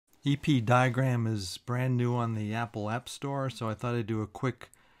EP diagram is brand new on the Apple App Store, so I thought I'd do a quick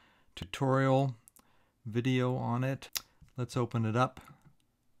tutorial video on it. Let's open it up.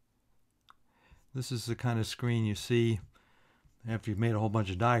 This is the kind of screen you see after you've made a whole bunch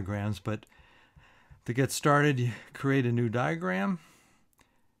of diagrams, but to get started, you create a new diagram,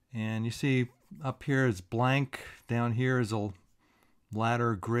 and you see up here is blank, down here is a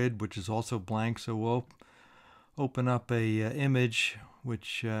ladder grid which is also blank, so we'll open up a image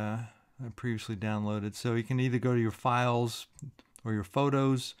which I previously downloaded. So you can either go to your files or your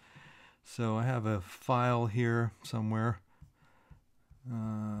photos. So I have a file here somewhere.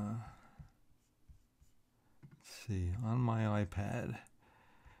 Let's see, on my iPad.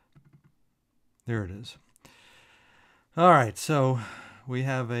 There it is. All right, so we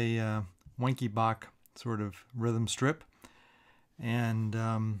have a Winky-Bach sort of rhythm strip, and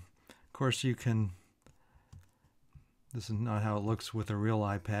of course you can. This is not how it looks with a real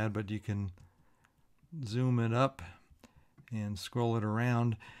iPad, but you can zoom it up and scroll it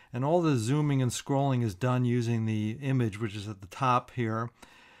around. And all the zooming and scrolling is done using the image, which is at the top here.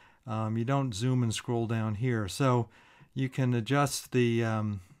 You don't zoom and scroll down here. So you can adjust the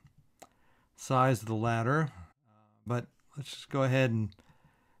size of the ladder, but let's just go ahead and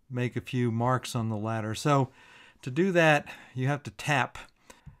make a few marks on the ladder. So to do that, you have to tap.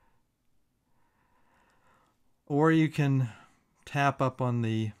 Or you can tap up on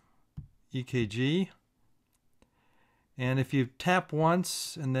the EKG. And if you tap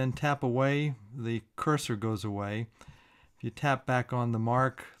once and then tap away, the cursor goes away. If you tap back on the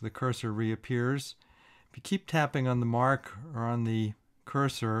mark, the cursor reappears. If you keep tapping on the mark or on the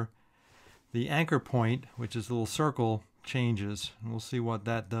cursor, the anchor point, which is a little circle, changes. And we'll see what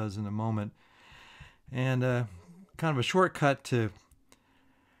that does in a moment. And kind of a shortcut to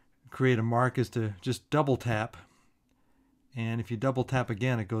create a mark is to just double tap, and if you double tap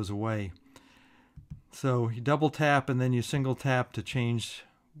again it goes away. So you double tap and then you single tap to change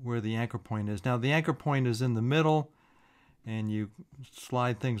where the anchor point is. Now the anchor point is in the middle, and you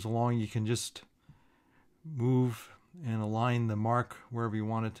slide things along. You can just move and align the mark wherever you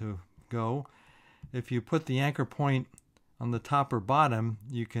want it to go. If you put the anchor point on the top or bottom,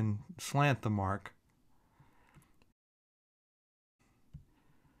 you can slant the mark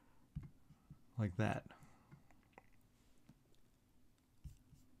like that.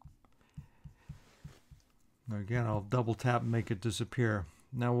 Again, I'll double tap and make it disappear.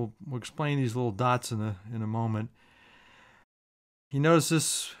 Now we'll explain these little dots in a moment. You notice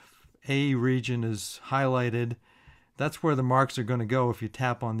this A region is highlighted. That's where the marks are going to go if you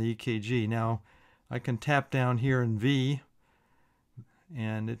tap on the EKG. Now I can tap down here in V,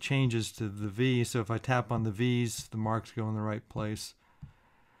 and it changes to the V. So if I tap on the V's, the marks go in the right place.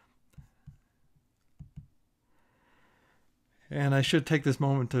 And I should take this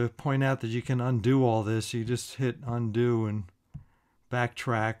moment to point out that you can undo all this. You just hit undo and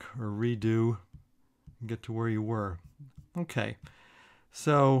backtrack or redo and get to where you were. Okay,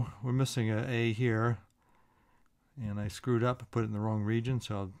 so we're missing an A here, and I screwed up, put it in the wrong region,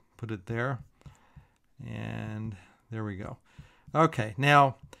 so I'll put it there, and there we go. Okay,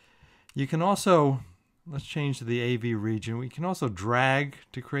 now you can also, let's change to the AV region. We can also drag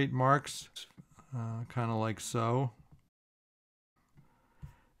to create marks, kind of like so.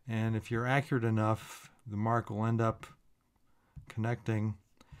 And if you're accurate enough, the mark will end up connecting.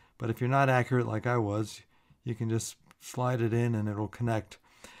 But if you're not accurate like I was, you can just slide it in and it'll connect.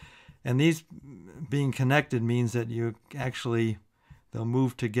 And these being connected means that you actually, they'll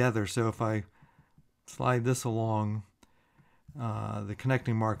move together. So if I slide this along, the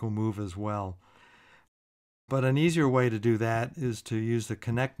connecting mark will move as well. But an easier way to do that is to use the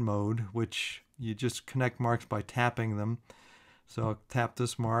connect mode, which you just connect marks by tapping them. So I'll tap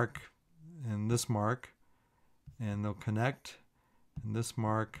this mark, and they'll connect, and this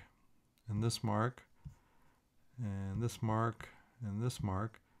mark, and this mark, and this mark, and this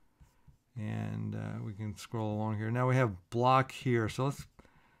mark, and we can scroll along here. Now we have block here, so let's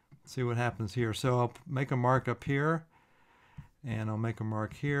see what happens here. So I'll make a mark up here, and I'll make a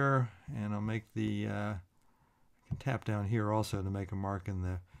mark here, and I'll make the, I can tap down here also to make a mark in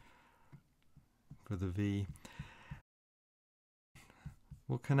the, for the V.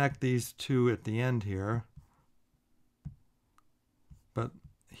 We'll connect these two at the end here, but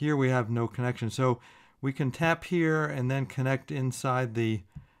here we have no connection. So we can tap here and then connect inside the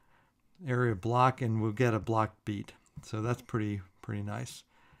area block, and we'll get a block beat. So that's pretty nice.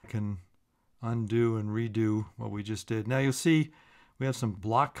 I can undo and redo what we just did. Now you'll see we have some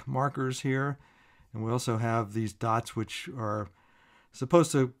block markers here, and we also have these dots which are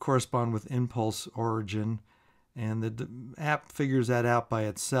supposed to correspond with impulse origin. And the app figures that out by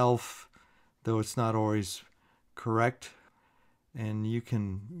itself, though it's not always correct. And you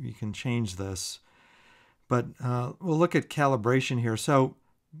can change this. But we'll look at calibration here. So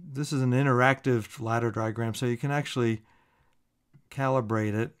this is an interactive ladder diagram, so you can actually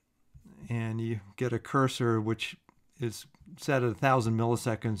calibrate it, and you get a cursor which is set at 1,000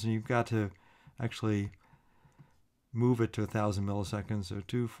 milliseconds, and you've got to actually move it to 1,000 milliseconds. So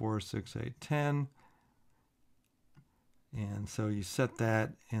 2, 4, 6, 8, 10. And so you set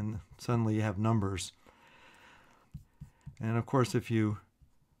that, and suddenly you have numbers. And of course, if you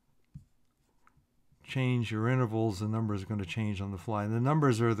change your intervals, the numbers are going to change on the fly. The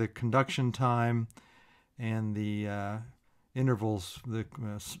numbers are the conduction time and the intervals, the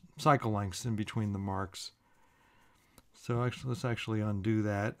cycle lengths in between the marks. So let's actually undo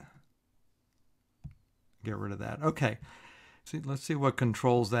that. Get rid of that. Okay. Let's see what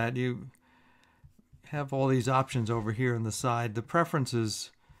controls that. You have all these options over here on the side. The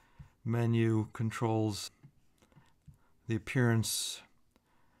preferences menu controls the appearance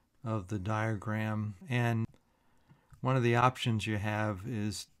of the diagram, and one of the options you have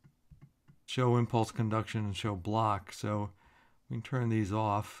is show impulse conduction and show block. So we can turn these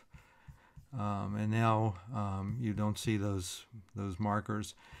off, and now you don't see those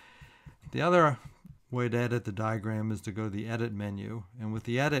markers. The other way to edit the diagram is to go to the edit menu, and with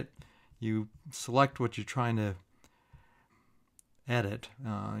the edit you select what you're trying to edit.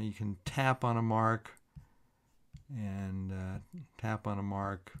 You can tap on a mark and tap on a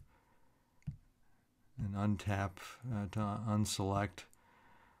mark and untap to unselect,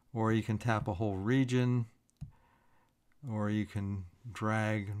 or you can tap a whole region, or you can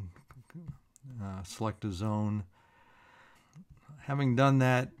drag and select a zone. Having done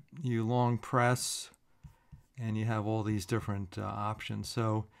that, you long press and you have all these different options.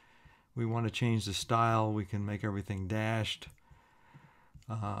 So we want to change the style, we can make everything dashed,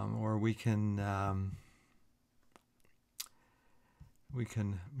 or we can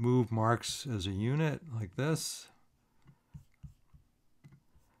move marks as a unit like this.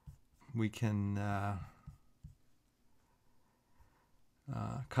 We can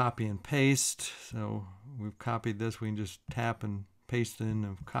copy and paste. So we've copied this, we can just tap and paste in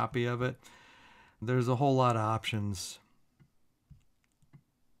a copy of it. There's a whole lot of options.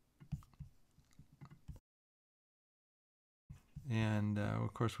 And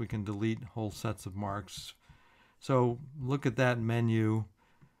of course we can delete whole sets of marks. So look at that menu.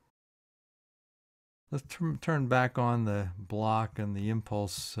 Let's turn back on the block and the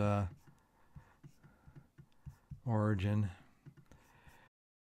impulse origin.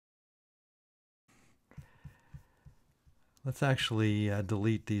 Let's actually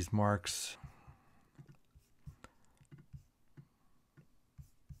delete these marks.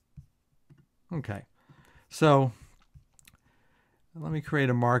 Okay, so let me create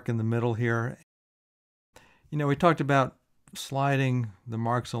a mark in the middle here. You know, we talked about sliding the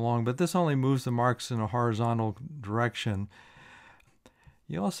marks along, but this only moves the marks in a horizontal direction.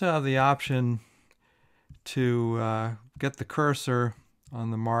 You also have the option to get the cursor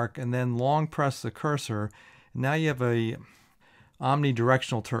on the mark and then long press the cursor. Now you have a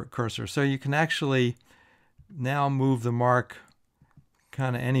omnidirectional cursor, so you can actually now move the mark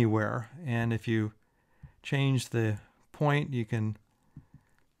kind of anywhere, and if you change the point, you can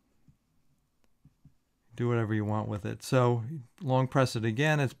do whatever you want with it. So long press it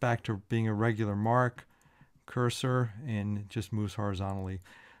again, it's back to being a regular mark cursor, and it just moves horizontally.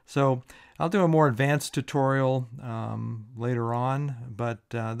 So I'll do a more advanced tutorial later on, but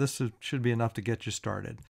this should be enough to get you started.